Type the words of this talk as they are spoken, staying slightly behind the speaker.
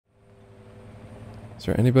Is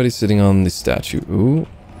there anybody sitting on the statue? Ooh,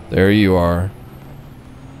 there you are.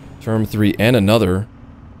 Term 3 and another.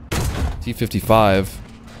 T-55.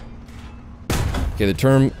 Okay, the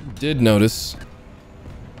term did notice.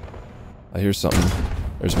 I hear something.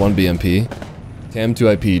 There's one BMP.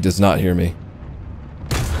 TAM2IP does not hear me.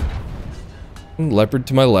 Leopard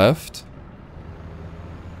to my left.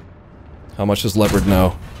 How much does Leopard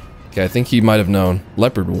know? Okay, I think he might have known.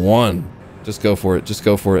 Leopard 1. Just go for it. Just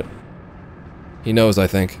go for it. He knows, I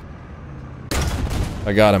think.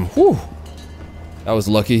 I got him. Whew. That was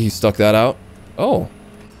lucky he stuck that out. Oh.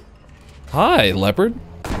 Hi, Leopard.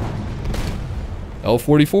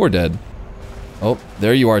 L44 dead. Oh,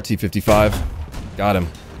 there you are, T-55. Got him.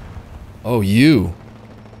 Oh, you.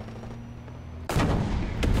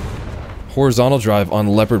 Horizontal drive on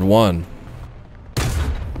Leopard 1.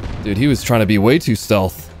 Dude, he was trying to be way too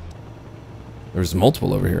stealth. There's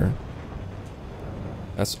multiple over here.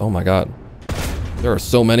 That's... oh my god. There are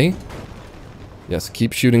so many. Yes,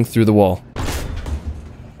 keep shooting through the wall.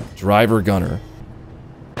 Driver gunner.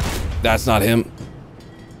 That's not him.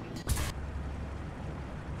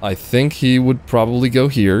 I think he would probably go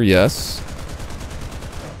here, yes.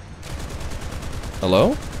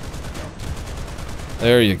 Hello?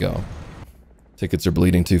 There you go. Tickets are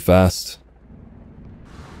bleeding too fast.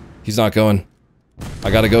 He's not going.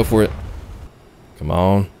 I gotta go for it. Come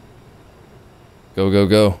on. Go, go,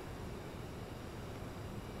 go.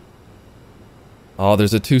 Oh,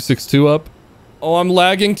 there's a 262 up. Oh, I'm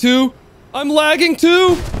lagging too. I'm lagging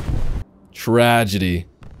too. Tragedy.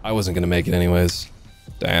 I wasn't gonna make it anyways.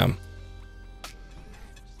 Damn.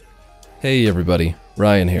 Hey everybody,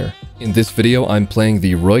 Ryan here. In this video, I'm playing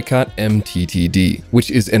the Rooikat MTTD,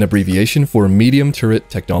 which is an abbreviation for Medium Turret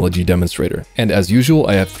Technology Demonstrator. And as usual,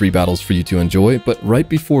 I have 3 battles for you to enjoy, but right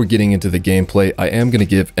before getting into the gameplay, I am going to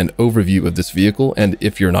give an overview of this vehicle, and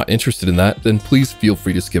if you're not interested in that, then please feel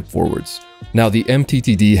free to skip forwards. Now, the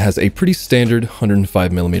MTTD has a pretty standard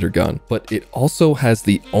 105mm gun, but it also has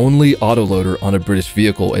the only autoloader on a British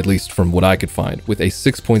vehicle, at least from what I could find, with a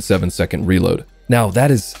 6.7 second reload. Now,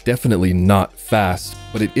 that is definitely not fast,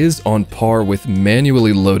 but it is on par with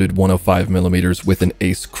manually loaded 105mm with an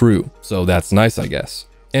ace crew, so that's nice, I guess.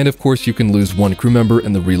 And of course, you can lose 1 crew member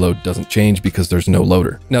and the reload doesn't change because there's no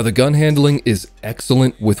loader. Now, the gun handling is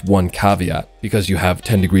excellent with one caveat, because you have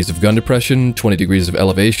 10 degrees of gun depression, 20 degrees of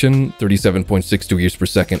elevation, 37.6 degrees per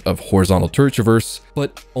second of horizontal turret traverse,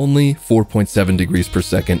 but only 4.7 degrees per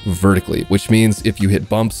second vertically, which means if you hit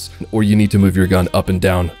bumps or you need to move your gun up and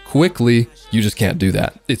down quickly, you just can't do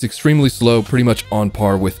that. It's extremely slow, pretty much on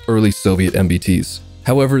par with early Soviet MBTs.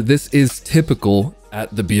 However, this is typical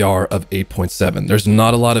at the BR of 8.7. There's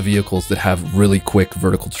not a lot of vehicles that have really quick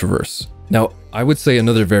vertical traverse. Now, I would say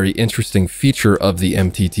another very interesting feature of the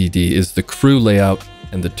MTTD is the crew layout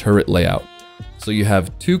and the turret layout. So you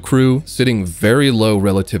have 2 crew sitting very low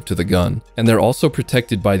relative to the gun, and they're also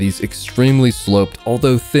protected by these extremely sloped,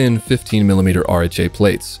 although thin 15mm RHA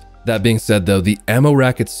plates. That being said though, the ammo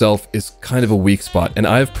rack itself is kind of a weak spot, and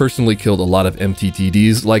I have personally killed a lot of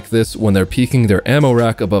MTTDs like this when they're peeking their ammo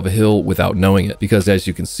rack above a hill without knowing it, because as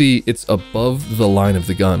you can see, it's above the line of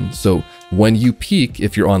the gun. So when you peek,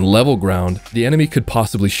 if you're on level ground, the enemy could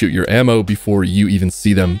possibly shoot your ammo before you even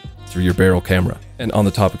see them through your barrel camera. And on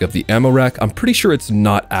the topic of the ammo rack, I'm pretty sure it's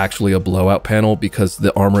not actually a blowout panel because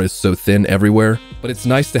the armor is so thin everywhere, but it's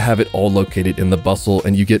nice to have it all located in the bustle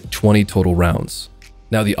and you get 20 total rounds.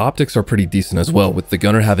 Now, the optics are pretty decent as well, with the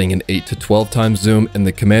gunner having an 8 to 12 times zoom and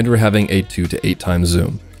the commander having a 2 to 8 times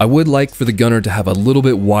zoom. I would like for the gunner to have a little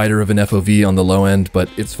bit wider of an FOV on the low end, but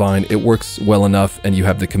it's fine, it works well enough, and you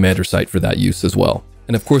have the commander sight for that use as well.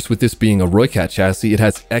 And of course, with this being a Rooikat chassis, it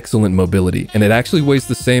has excellent mobility, and it actually weighs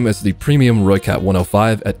the same as the premium Rooikat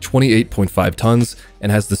 105 at 28.5 tons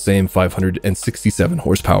and has the same 567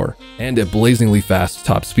 horsepower, and a blazingly fast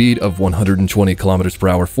top speed of 120 kilometers per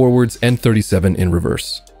hour forwards and 37 in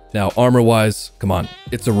reverse. Now, armor-wise, come on,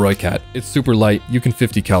 it's a Rooikat. It's super light, you can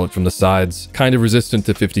 50 cal it from the sides, kind of resistant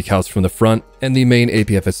to 50 cals from the front, and the main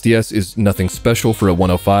APF-STS is nothing special for a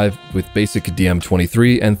 105 with basic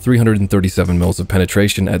DM23 and 337 mils of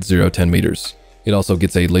penetration at 0-10 meters. It also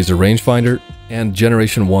gets a laser rangefinder and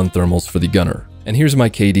Generation 1 thermals for the gunner. And here's my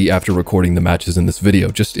KD after recording the matches in this video,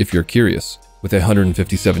 just if you're curious, with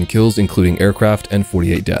 157 kills including aircraft and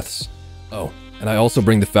 48 deaths. Oh, and I also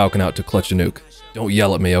bring the Falcon out to clutch a nuke. Don't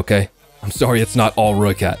yell at me, okay? I'm sorry it's not all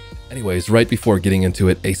Rooikat. Anyways, right before getting into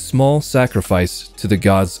it, a small sacrifice to the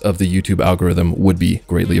gods of the YouTube algorithm would be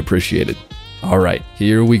greatly appreciated. Alright,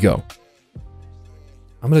 here we go.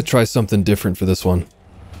 I'm gonna try something different for this one.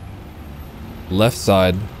 Left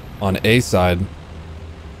side, on A side,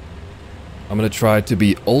 I'm gonna try to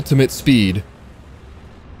be ultimate speed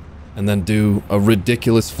and then do a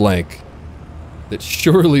ridiculous flank that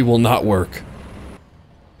surely will not work.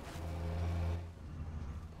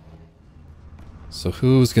 So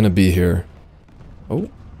who's gonna be here? Oh,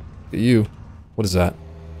 look at you. What is that?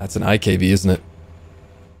 That's an IKV, isn't it?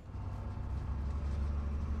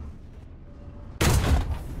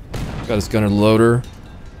 Got his gunner loader.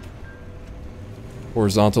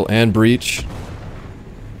 Horizontal and breach.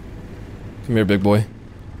 Come here, big boy.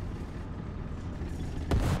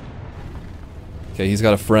 Okay, he's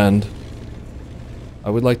got a friend. I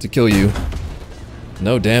would like to kill you.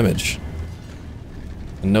 No damage.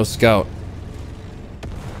 And no scout.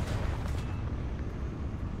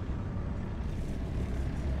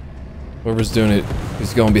 Whoever's doing it,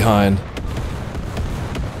 he's going behind.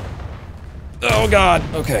 Oh god!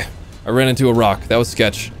 Okay. I ran into a rock. That was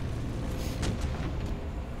sketch.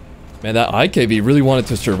 Man, that IKV really wanted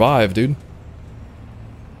to survive, dude.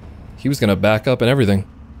 He was gonna back up and everything.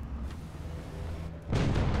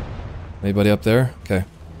 Anybody up there? Okay.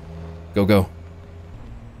 Go, go.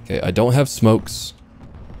 Okay, I don't have smokes.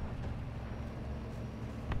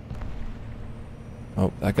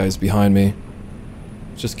 Oh, that guy's behind me.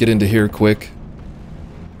 Let's just get into here quick.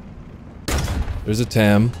 There's a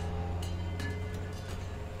TAM.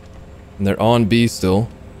 And they're on B still.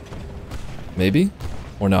 Maybe?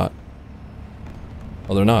 Or not?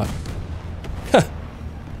 Oh, they're not.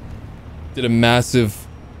 Did a massive,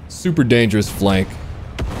 super dangerous flank.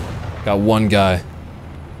 Got one guy.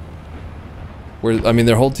 Where, I mean,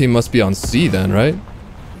 their whole team must be on C then, right?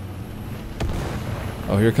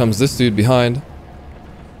 Oh, here comes this dude behind.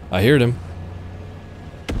 I heard him.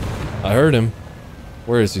 I heard him.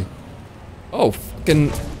 Where is he? Oh,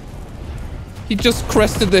 fucking... He just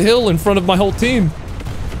crested the hill in front of my whole team.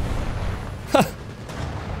 Ha!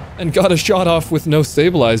 And got a shot off with no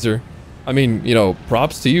stabilizer. I mean, you know,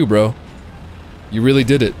 props to you, bro. You really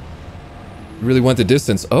did it. You really went the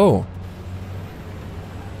distance. Oh.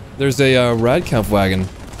 There's a Radkampf wagon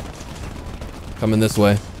coming this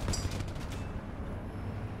way.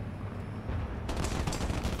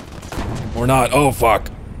 Or not. Oh, fuck.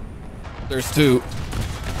 There's two.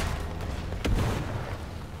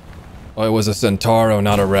 Oh, it was a Centauro,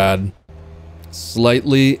 not a Rad.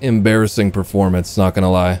 Slightly embarrassing performance, not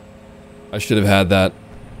gonna lie. I should have had that.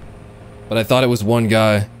 But I thought it was one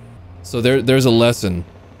guy. So there's a lesson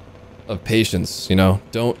of patience, you know?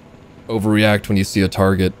 Don't overreact when you see a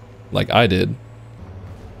target like I did.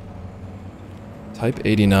 Type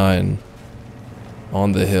 89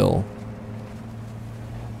 on the hill.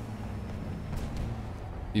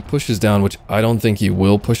 He pushes down, which I don't think he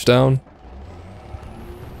will push down.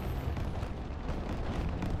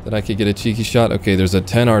 That I could get a cheeky shot. Okay, there's a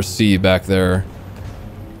 10 RC back there.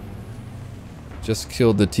 Just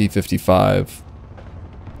killed the T-55.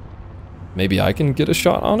 Maybe I can get a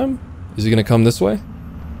shot on him? Is he gonna come this way?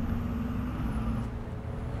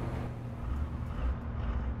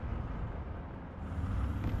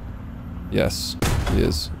 Yes, he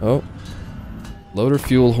is. Oh. Loader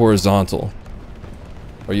fuel horizontal.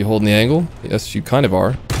 Are you holding the angle? Yes, you kind of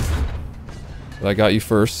are. But I got you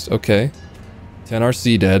first. Okay. 10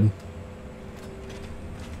 RC dead.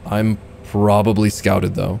 I'm probably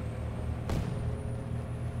scouted though.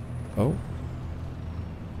 Oh.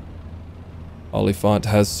 Oliphant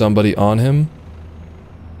has somebody on him.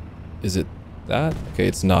 Is it that? Okay,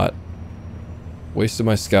 it's not. Wasted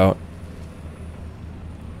my scout.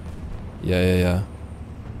 Yeah.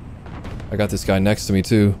 I got this guy next to me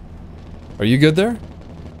too. Are you good there?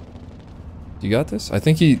 You got this? I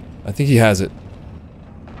think he has it.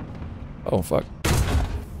 Oh fuck.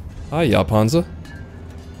 Hi, Yapanza.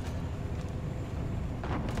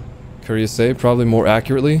 Kuriase, probably more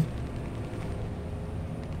accurately.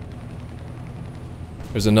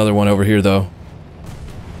 There's another one over here, though.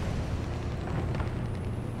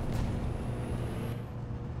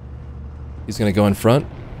 He's gonna go in front.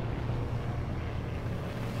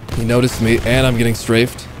 He noticed me, and I'm getting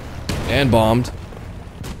strafed. And bombed.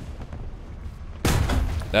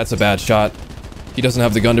 That's a bad shot. He doesn't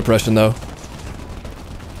have the gun depression, though.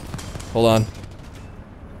 Hold on.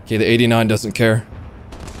 Okay, the 89 doesn't care.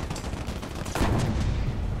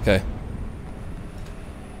 Okay.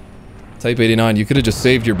 Type 89, you could have just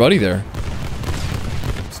saved your buddy there.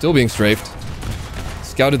 Still being strafed.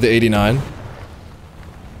 Scouted the 89.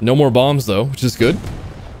 No more bombs though, which is good.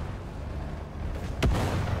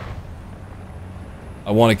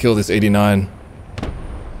 I want to kill this 89.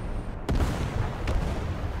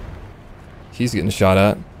 He's getting shot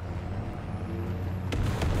at.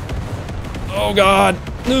 Oh god!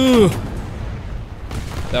 Ugh.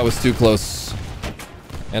 That was too close.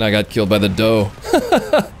 And I got killed by the doe.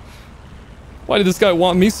 Why did this guy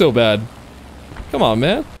want me so bad? Come on,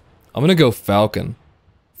 man. I'm gonna go Falcon.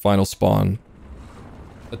 Final spawn.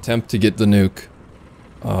 Attempt to get the nuke.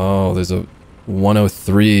 Oh, there's a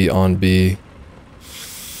 103 on B.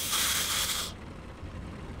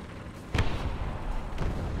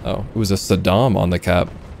 Oh, it was a Saddam on the cap.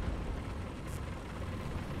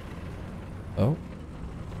 Oh.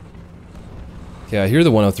 Okay, I hear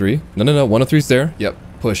the 103. No, 103's there. Yep,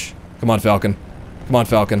 push. Come on, Falcon. Come on,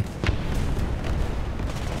 Falcon.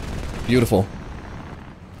 Beautiful.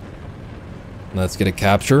 Let's get a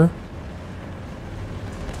capture.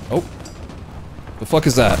 Oh. The fuck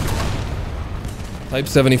is that? Type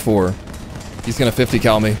 74. He's gonna 50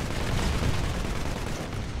 cal me.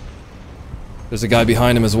 There's a guy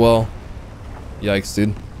behind him as well. Yikes,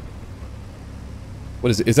 dude. What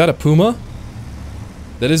is it? Is that a Puma?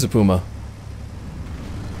 That is a Puma.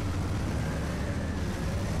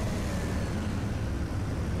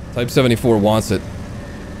 Type 74 wants it.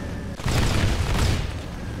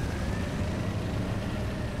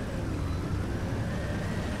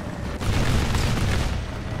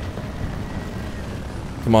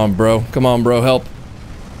 Come on, bro. Come on, bro. Help.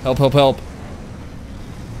 Help, help, help.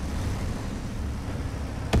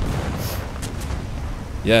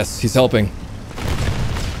 Yes, he's helping.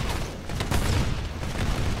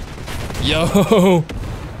 Yo!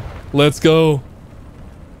 Let's go.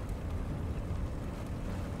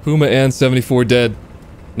 Puma and 74 dead.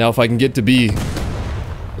 Now if I can get to B.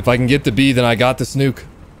 If I can get to B, then I got this nuke.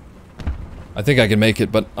 I think I can make it,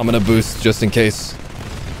 but I'm gonna boost just in case.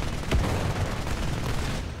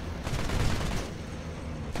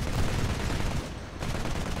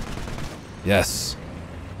 Yes.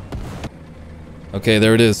 Okay,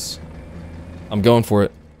 there it is. I'm going for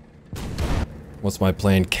it. What's my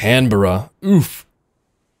plane? Canberra. Oof.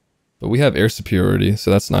 But we have air superiority,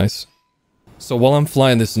 so that's nice. So while I'm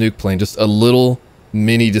flying this nuke plane, just a little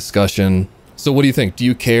mini discussion. So what do you think? Do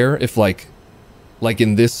you care if like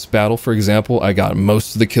in this battle, for example, I got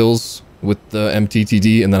most of the kills with the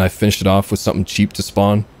MTTD and then I finished it off with something cheap to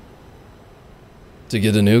spawn to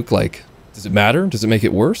get a nuke? Like, does it matter? Does it make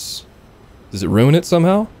it worse? Does it ruin it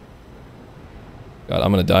somehow? God,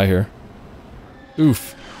 I'm gonna die here.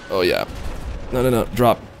 Oof. Oh yeah. No.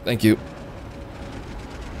 Drop. Thank you.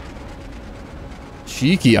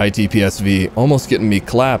 Cheeky ITPSV. Almost getting me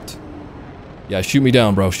clapped. Yeah, shoot me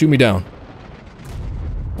down, bro. Shoot me down.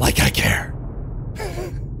 Like I care.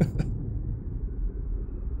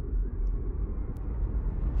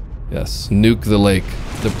 Yes, nuke the lake.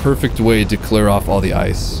 The perfect way to clear off all the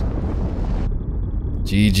ice.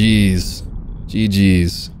 GG's.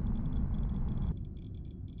 GG's.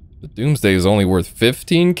 The Doomsday is only worth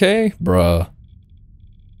 15k? Bruh.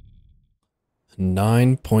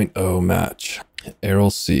 9.0 match. Errol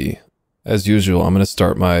C. As usual, I'm gonna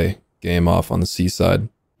start my game off on the C side.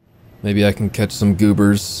 Maybe I can catch some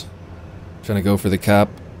goobers. Trying to go for the cap.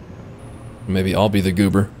 Maybe I'll be the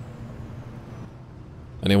goober.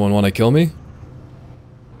 Anyone want to kill me?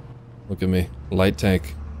 Look at me. Light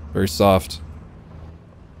tank. Very soft.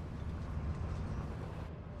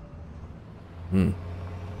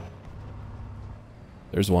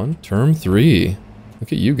 There's one. Term 3.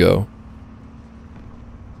 Look at you go.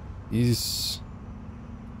 He's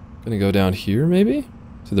gonna go down here, maybe?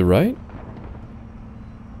 To the right?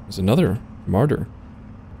 There's another martyr.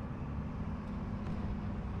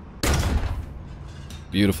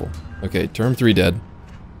 Beautiful. Okay, term 3 dead.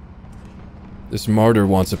 This martyr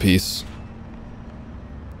wants a piece.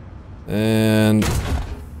 And...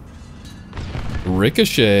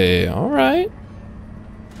 Ricochet. Alright.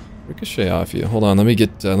 Ricochet off you. Hold on, let me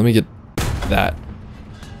get that.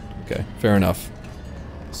 Okay, fair enough.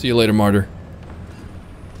 See you later, martyr.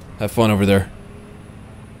 Have fun over there.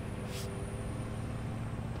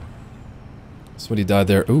 Somebody died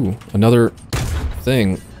there. Ooh, another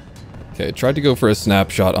thing. Okay, tried to go for a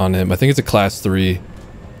snapshot on him. I think it's a class 3.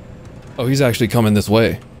 Oh, he's actually coming this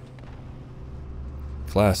way.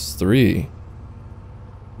 Class 3.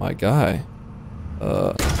 My guy.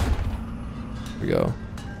 Here we go.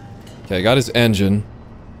 Okay, I got his engine.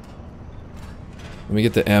 Let me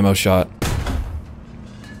get the ammo shot.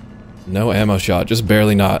 No ammo shot, just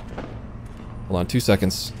barely not. Hold on, 2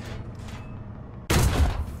 seconds.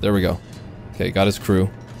 There we go. Okay, got his crew.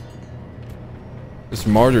 This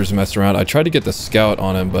martyr's messed around. I tried to get the scout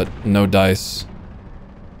on him, but no dice.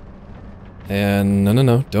 And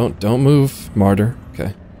no. Don't move, martyr.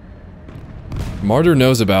 Okay. Martyr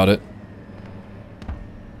knows about it.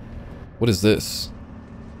 What is this?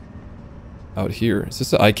 Out here. Is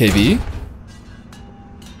this the IKB?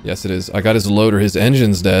 Yes, it is. I got his loader. His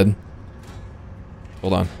engine's dead.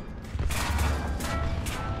 Hold on.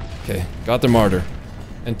 Okay, got their martyr.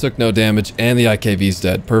 And took no damage, and the IKV's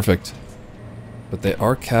dead. Perfect. But they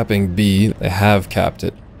are capping B. They have capped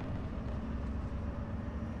it.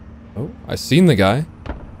 Oh, I seen the guy.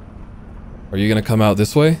 Are you gonna come out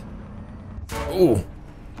this way? Oh.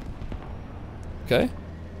 Okay.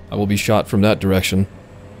 I will be shot from that direction.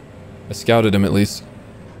 I scouted him at least.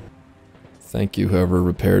 Thank you, whoever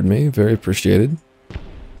repaired me. Very appreciated.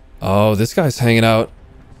 Oh, this guy's hanging out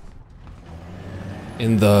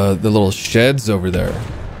in the little sheds over there.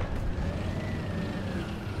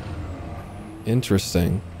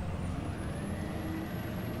 Interesting.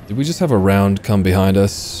 Did we just have a round come behind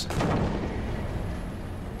us?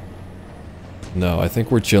 No, I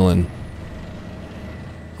think we're chilling.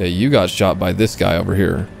 Okay, you got shot by this guy over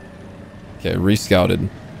here. Okay, re-scouted.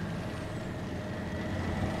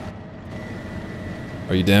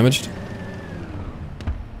 Are you damaged?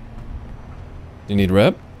 Do you need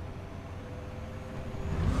rep?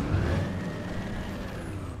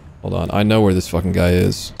 Hold on, I know where this fucking guy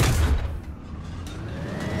is.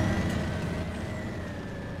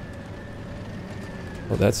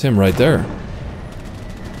 Oh, that's him right there.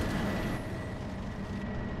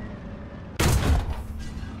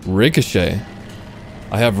 Ricochet.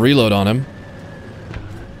 I have reload on him.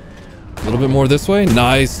 A little bit more this way.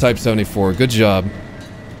 Nice, Type 74. Good job.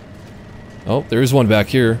 Oh, there is one back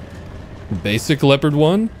here. Basic Leopard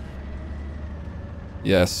 1?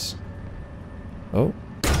 Yes. Oh.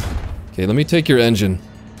 Okay, let me take your engine.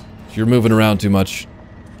 You're moving around too much.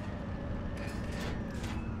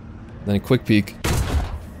 Then a quick peek.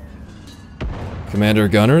 Commander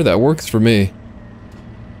Gunner, that works for me.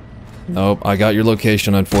 Nope, I got your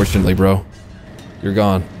location, unfortunately, bro. You're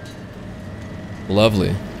gone.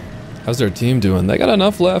 Lovely. How's their team doing? They got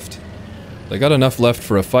enough left. They got enough left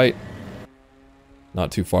for a fight.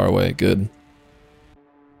 Not too far away, good.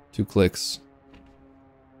 2 clicks.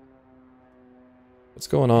 What's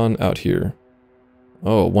going on out here?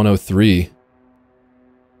 Oh, 103.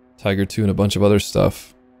 Tiger 2 and a bunch of other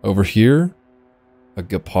stuff. Over here, a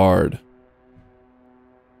Gepard.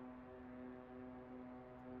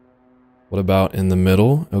 What about in the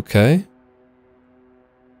middle? Okay.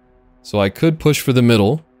 So I could push for the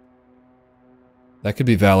middle. That could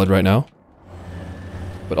be valid right now.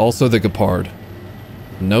 But also the Gepard.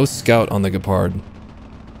 No scout on the Gepard.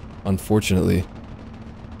 Unfortunately.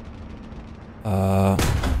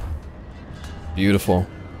 Beautiful.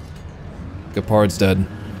 Gepard's dead.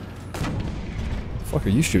 What the fuck are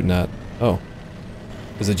you shooting at? Oh.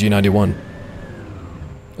 It's a G91.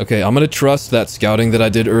 Okay, I'm gonna trust that scouting that I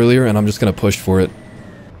did earlier, and I'm just gonna push for it.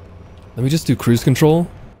 Let me just do cruise control,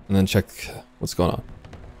 and then check what's going on.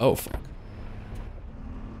 Oh, fuck.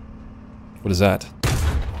 What is that?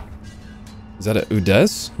 Is that a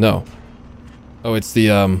Udez? No. Oh, it's the,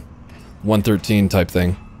 113 type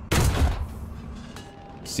thing.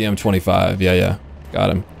 CM25, yeah. Got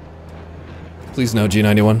him. Please no,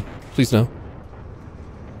 G91. Please no.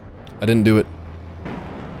 I didn't do it.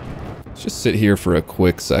 Let's just sit here for a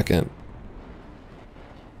quick second.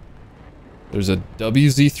 There's a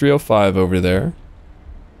WZ305 over there.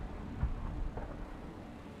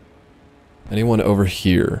 Anyone over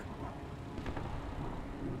here?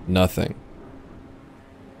 Nothing.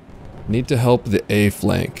 Need to help the A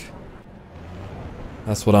flank.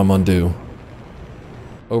 That's what I'm gonna do.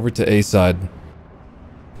 Over to A side.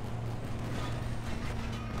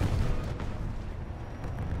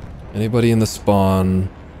 Anybody in the spawn?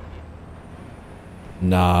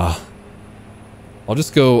 Nah.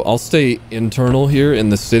 I'll stay internal here in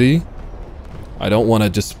the city. I don't want to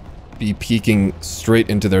just be peeking straight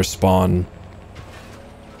into their spawn.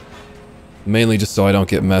 Mainly just so I don't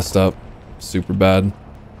get messed up super bad.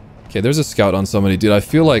 Okay, there's a scout on somebody. Dude, I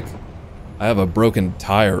feel like I have a broken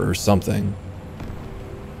tire or something.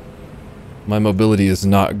 My mobility is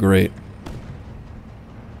not great.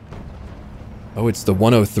 Oh, it's the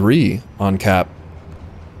 103 on cap.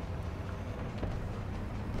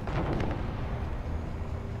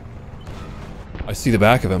 I see the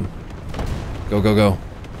back of him. Go, go, go.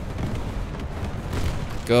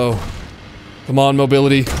 Go. Come on,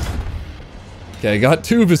 mobility. Okay, I got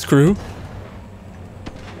 2 of his crew.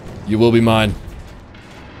 You will be mine.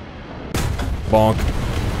 Bonk.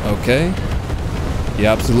 Okay. He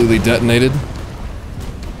absolutely detonated.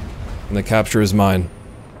 And the capture is mine.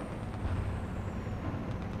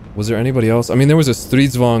 Was there anybody else? I mean, there was a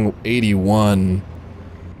Stridsvang 81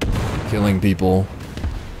 killing people.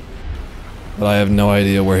 But I have no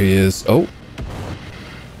idea where he is. Oh.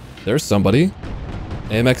 There's somebody.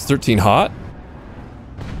 AMX 13 hot?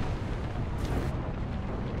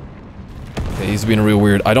 Okay, he's being real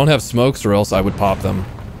weird. I don't have smokes or else I would pop them.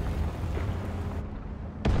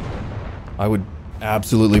 I would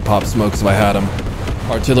absolutely pop smokes if I had him.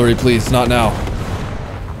 Artillery, please. Not now.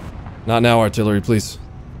 Not now, artillery, please.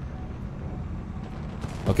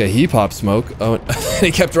 Okay, he popped smoke. Oh,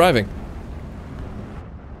 he kept driving.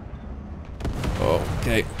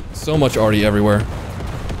 Okay, so much arty everywhere.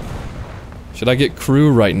 Should I get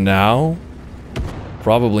crew right now?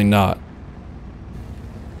 Probably not.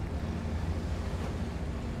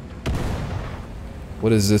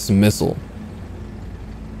 What is this missile?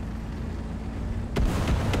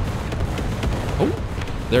 Oh,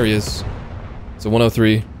 there he is. It's a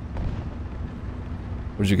 103.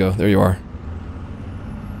 Where'd you go? There you are.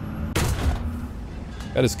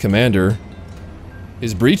 Got his commander.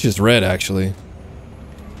 His breach is red, actually.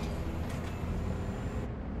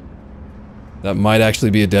 That might actually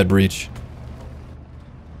be a dead breach.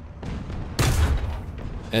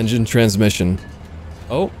 Engine transmission.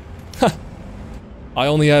 Oh. I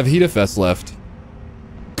only have Heatafest left.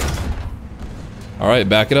 Alright,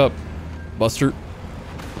 back it up. Buster.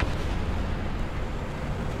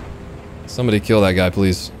 Somebody kill that guy,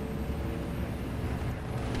 please.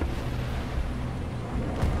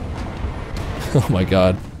 Oh my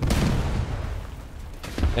god.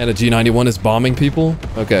 And a G91 is bombing people?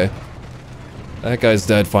 Okay. That guy's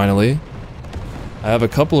dead, finally. I have a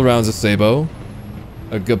couple of rounds of Sabo.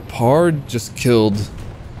 A Gepard just killed...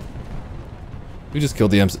 Who just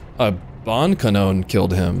killed the MC? A Bon Canon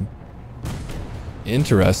killed him.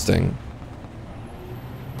 Interesting.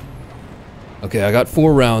 Okay, I got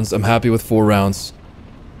 4 rounds. I'm happy with 4 rounds.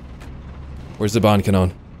 Where's the Bon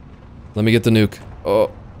Canon? Let me get the nuke.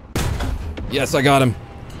 Oh. Yes, I got him.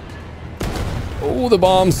 Oh, the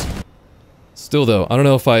bombs. Still though, I don't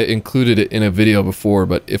know if I included it in a video before,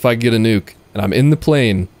 but if I get a nuke and I'm in the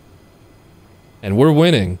plane and we're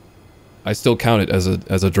winning, I still count it as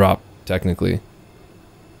a drop, technically.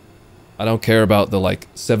 I don't care about the like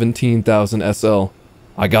 17,000 SL.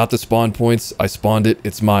 I got the spawn points, I spawned it,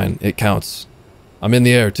 it's mine, it counts. I'm in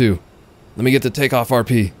the air too. Let me get the takeoff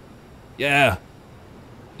RP. Yeah.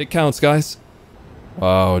 It counts, guys.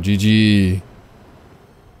 Wow, GG.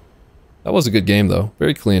 That was a good game though,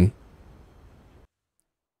 very clean.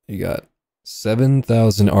 You got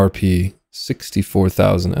 7,000 RP,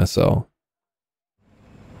 64,000 SL.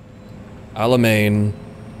 Alamein.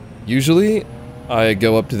 Usually, I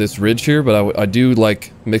go up to this ridge here, but I do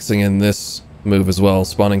like mixing in this move as well,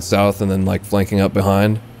 spawning south and then like flanking up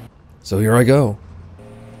behind. So here I go.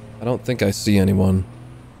 I don't think I see anyone.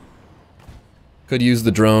 Could use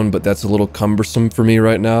the drone, but that's a little cumbersome for me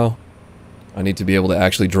right now. I need to be able to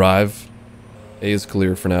actually drive. A is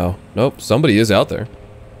clear for now. Nope, somebody is out there.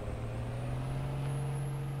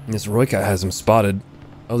 This Rooikat has him spotted.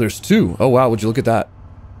 Oh, there's 2. Oh wow, would you look at that.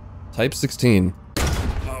 Type 16.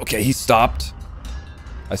 Okay, he stopped.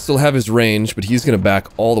 I still have his range, but he's gonna back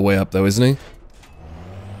all the way up though, isn't he?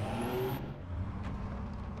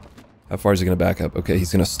 How far is he gonna back up? Okay,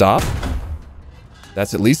 he's gonna stop.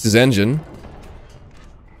 That's at least his engine.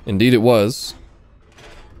 Indeed it was.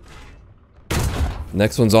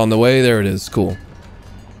 Next one's on the way. There it is. Cool.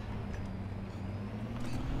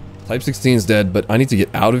 Type 16 is dead, but I need to get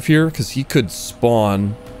out of here because he could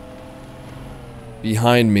spawn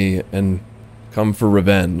behind me and come for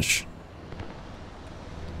revenge.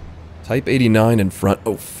 Type 89 in front.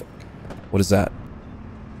 Oh, fuck. What is that?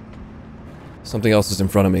 Something else is in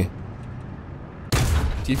front of me.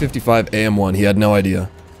 T-55 AM1. He had no idea.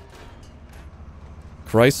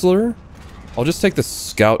 Chrysler? I'll just take the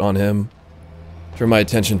scout on him. Turn my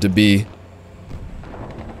attention to B.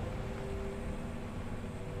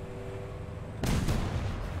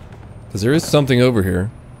 Because there is something over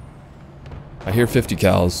here. I hear 50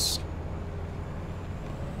 cals.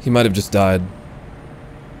 He might have just died.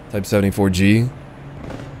 Type 74G.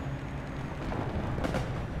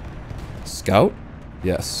 Scout?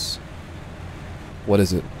 Yes. What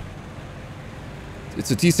is it?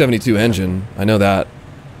 It's a T-72 engine. I know that.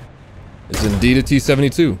 It's indeed a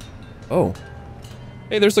T-72. Oh.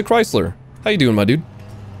 Hey, there's a Chrysler. How you doing, my dude?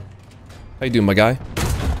 How you doing, my guy?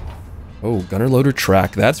 Oh, gunner loader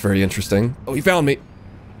track. That's very interesting. Oh, he found me.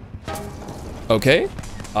 Okay.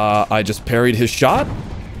 I just parried his shot.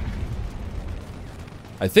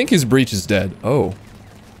 I think his breach is dead. Oh.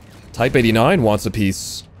 Type 89 wants a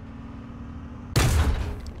piece.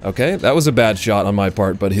 Okay, that was a bad shot on my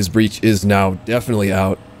part, but his breach is now definitely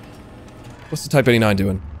out. What's the Type 89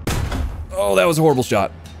 doing? Oh, that was a horrible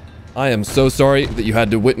shot. I am so sorry that you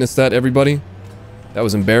had to witness that, everybody. That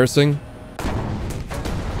was embarrassing.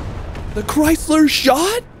 The Chrysler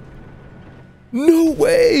shot? No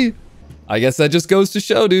way! I guess that just goes to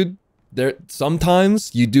show, dude.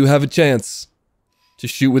 Sometimes you do have a chance to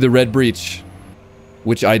shoot with a red breach.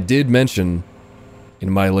 which I did mention in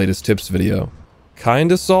my latest tips video.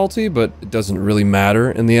 Kinda salty, but it doesn't really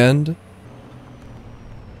matter in the end.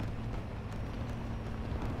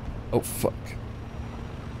 Oh, fuck.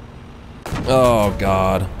 Oh,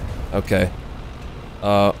 God. Okay.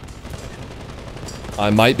 I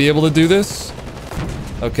might be able to do this.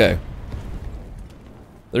 Okay.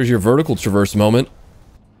 There's your vertical traverse moment.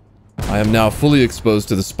 I am now fully exposed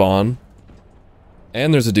to the spawn.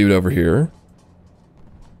 And there's a dude over here.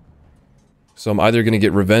 So I'm either going to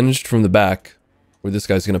get revenged from the back, or this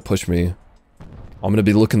guy's going to push me. I'm going to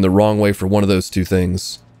be looking the wrong way for one of those two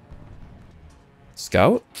things.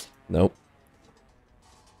 Scout? Nope.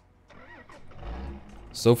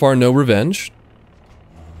 So far, no revenge.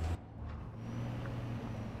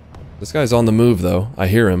 This guy's on the move, though. I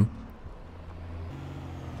hear him.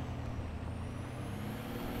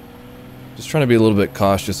 Just trying to be a little bit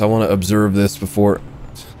cautious. I want to observe this before...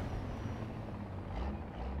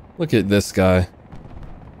 Look at this guy.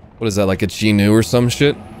 What is that, like a Chi-Nu or some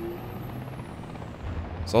shit?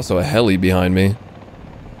 There's also a heli behind me.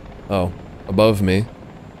 Oh, above me.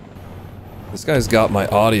 This guy's got my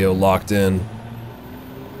audio locked in.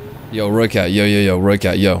 Yo, Rooikat, yo,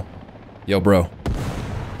 Rooikat, yo. Yo, bro.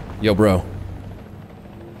 Yo, bro.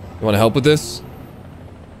 You want to help with this?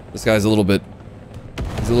 This guy's a little bit...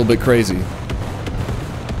 He's a little bit crazy.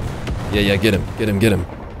 Yeah, get him. Get him.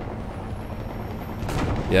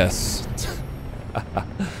 Yes.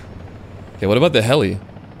 Okay, what about the heli?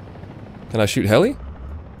 Can I shoot heli?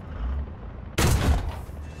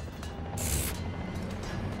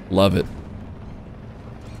 Love it.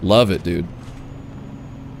 Love it, dude.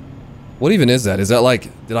 What even is that? Is that like...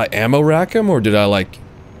 Did I ammo rack him, or did I like...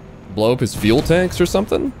 blow up his fuel tanks or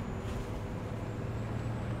something?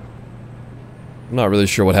 I'm not really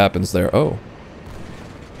sure what happens there. Oh.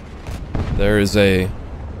 There is a...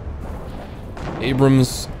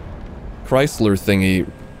 Abrams Chrysler thingy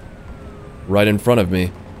right in front of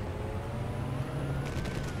me.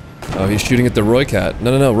 Oh, he's shooting at the Rooikat.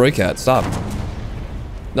 No, Rooikat, stop.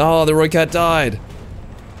 No, the Rooikat died.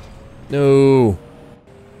 No.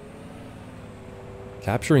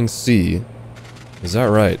 Capturing C. Is that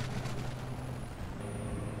right?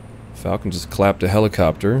 Falcon just clapped a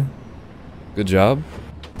helicopter. Good job.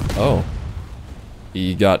 Oh.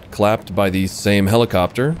 He got clapped by the same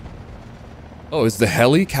helicopter. Oh, is the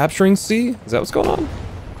heli capturing C? Is that what's going on?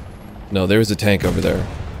 No, there's a tank over there.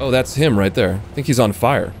 Oh, that's him right there. I think he's on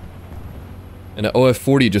fire. And an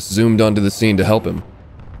OF-40 just zoomed onto the scene to help him.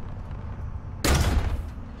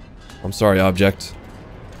 I'm sorry, object.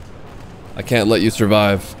 I can't let you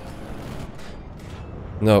survive.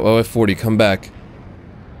 No, OF-40, come back.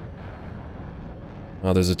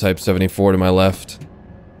 Oh, there's a Type 74 to my left.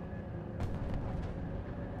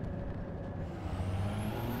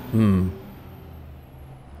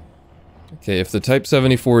 Okay, if the Type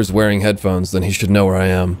 74 is wearing headphones, then he should know where I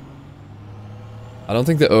am. I don't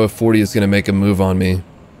think the OF-40 is going to make a move on me.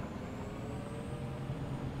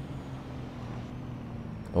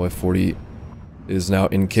 OF-40 is now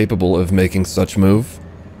incapable of making such move.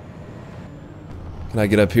 Can I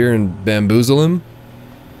get up here and bamboozle him?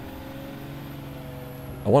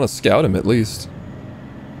 I want to scout him at least.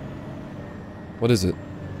 What is it?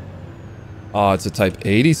 Oh, it's a Type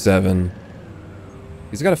 87.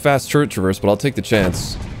 He's got a fast turret traverse, but I'll take the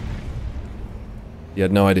chance. He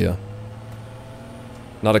had no idea.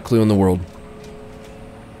 Not a clue in the world.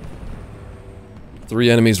 3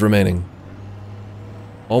 enemies remaining.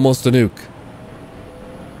 Almost a nuke.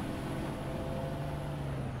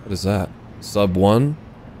 What is that? Sub 1?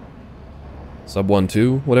 Sub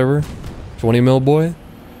 1-2? Whatever? 20 mil boy?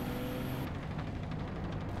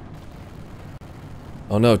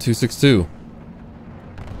 Oh no, 262.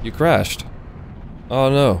 You crashed. Oh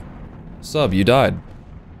no. Sub, you died.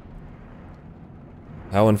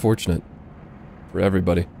 How unfortunate. For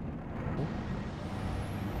everybody.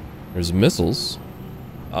 There's missiles.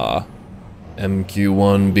 Ah.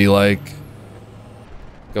 MQ-1 be like...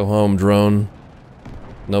 Go home, drone.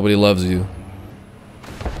 Nobody loves you.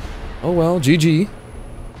 Oh well, GG.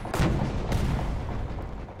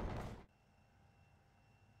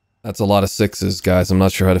 That's a lot of 6s, guys. I'm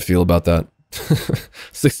not sure how to feel about that.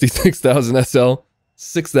 66,000 SL.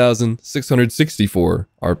 6,664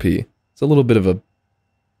 RP. It's a little bit of a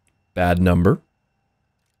bad number.